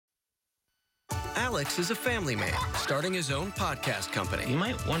Alex is a family man, starting his own podcast company. You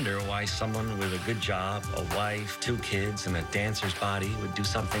might wonder why someone with a good job, a wife, 2 kids, and a dancer's body would do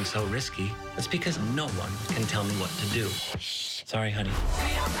something so risky. It's because no one can tell me what to do. Sorry, honey.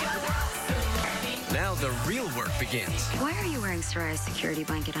 Now the real work begins. Why are you wearing Soraya's security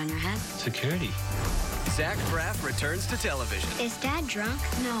blanket on your head? Security. Zach Braff returns to television. Is Dad drunk?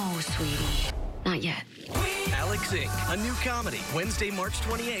 No, sweetie. Not yet. Alex Inc., a new comedy, Wednesday, March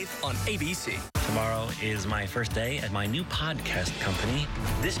 28th on ABC. Tomorrow is my first day at my new podcast company.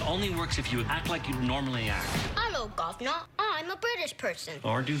 This only works if you act like you normally act. Hello, governor. I'm a British person.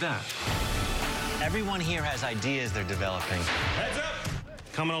 Or do that. Everyone here has ideas they're developing. Heads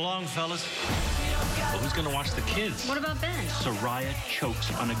up! Coming along, fellas. Well, who's gonna watch the kids? What about Ben? Soraya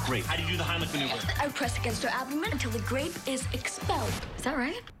chokes on a grape. How do you do the Heimlich maneuver? I press against her abdomen until the grape is expelled. Is that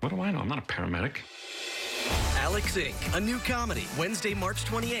right? What do I know? I'm not a paramedic. Alex Inc., a new comedy, Wednesday, March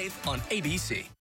 28th on ABC.